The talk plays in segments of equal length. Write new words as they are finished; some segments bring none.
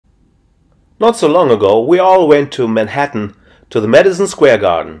Not so long ago, we all went to Manhattan to the Madison Square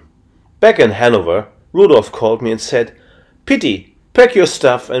Garden. Back in Hannover, Rudolph called me and said, "PiTTi, pack your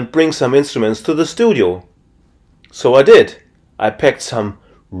stuff and bring some instruments to the studio." So I did. I packed some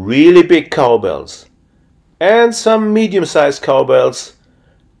really big cowbells, and some medium-sized cowbells,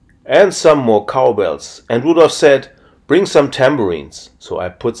 and some more cowbells. And Rudolph said, "Bring some tambourines." So I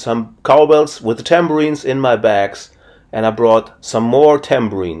put some cowbells with the tambourines in my bags, and I brought some more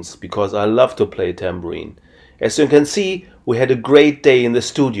tambourines because I love to play tambourine. As you can see, we had a great day in the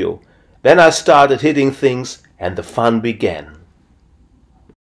studio. Then I started hitting things and the fun began.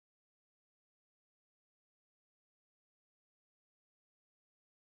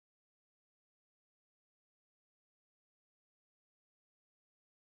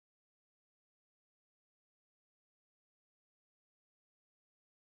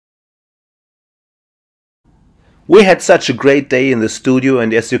 We had such a great day in the studio,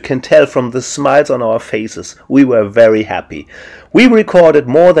 and as you can tell from the smiles on our faces, we were very happy. We recorded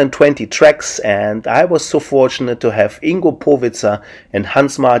more than 20 tracks, and I was so fortunate to have Ingo Powitzer and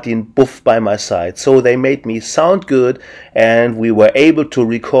Hans-Martin Buff by my side. So they made me sound good, and we were able to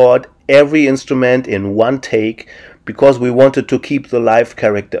record every instrument in one take because we wanted to keep the live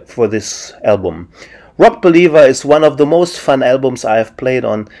character for this album. Rock Believer is one of the most fun albums I have played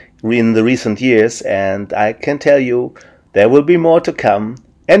on in the recent years, and I can tell you there will be more to come.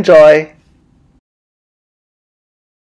 Enjoy!